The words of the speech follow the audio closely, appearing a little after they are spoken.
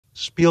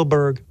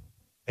Spielberg,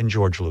 and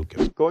George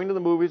Lucas. Going to the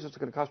movies, it's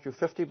going to cost you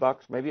 $50,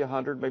 maybe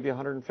 100, maybe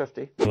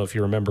 150. Well, if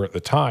you remember at the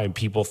time,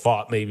 people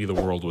thought maybe the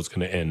world was going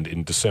to end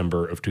in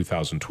December of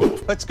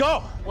 2012. Let's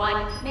go.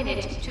 1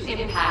 minute to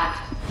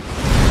impact.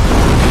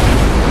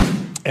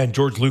 And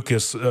George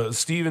Lucas,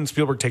 Steven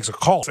Spielberg takes a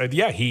call. Said,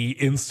 yeah, he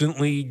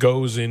instantly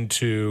goes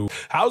into,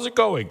 how's it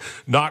going?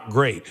 Not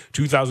great.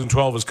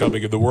 2012 is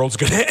coming and the world's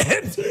going to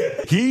end.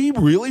 He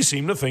really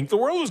seemed to think the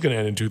world was going to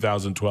end in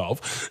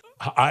 2012.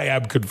 I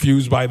am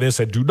confused by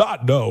this and do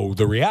not know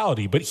the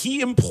reality, but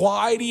he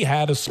implied he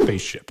had a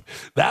spaceship.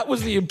 That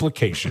was the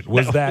implication,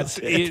 was that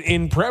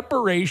in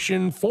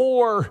preparation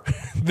for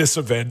this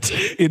event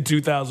in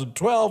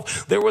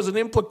 2012, there was an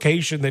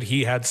implication that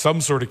he had some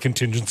sort of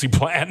contingency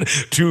plan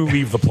to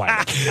leave the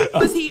planet.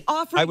 Was he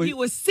offering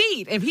you a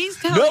seat? If he's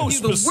telling you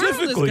the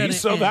world is going to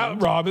so end.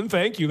 that, Robin,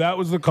 thank you. That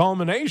was the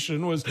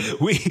culmination. Was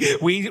we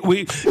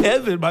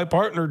Evan, my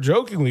partner,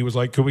 jokingly was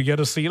like, "Could we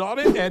get a seat on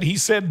it?" And he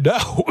said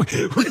no.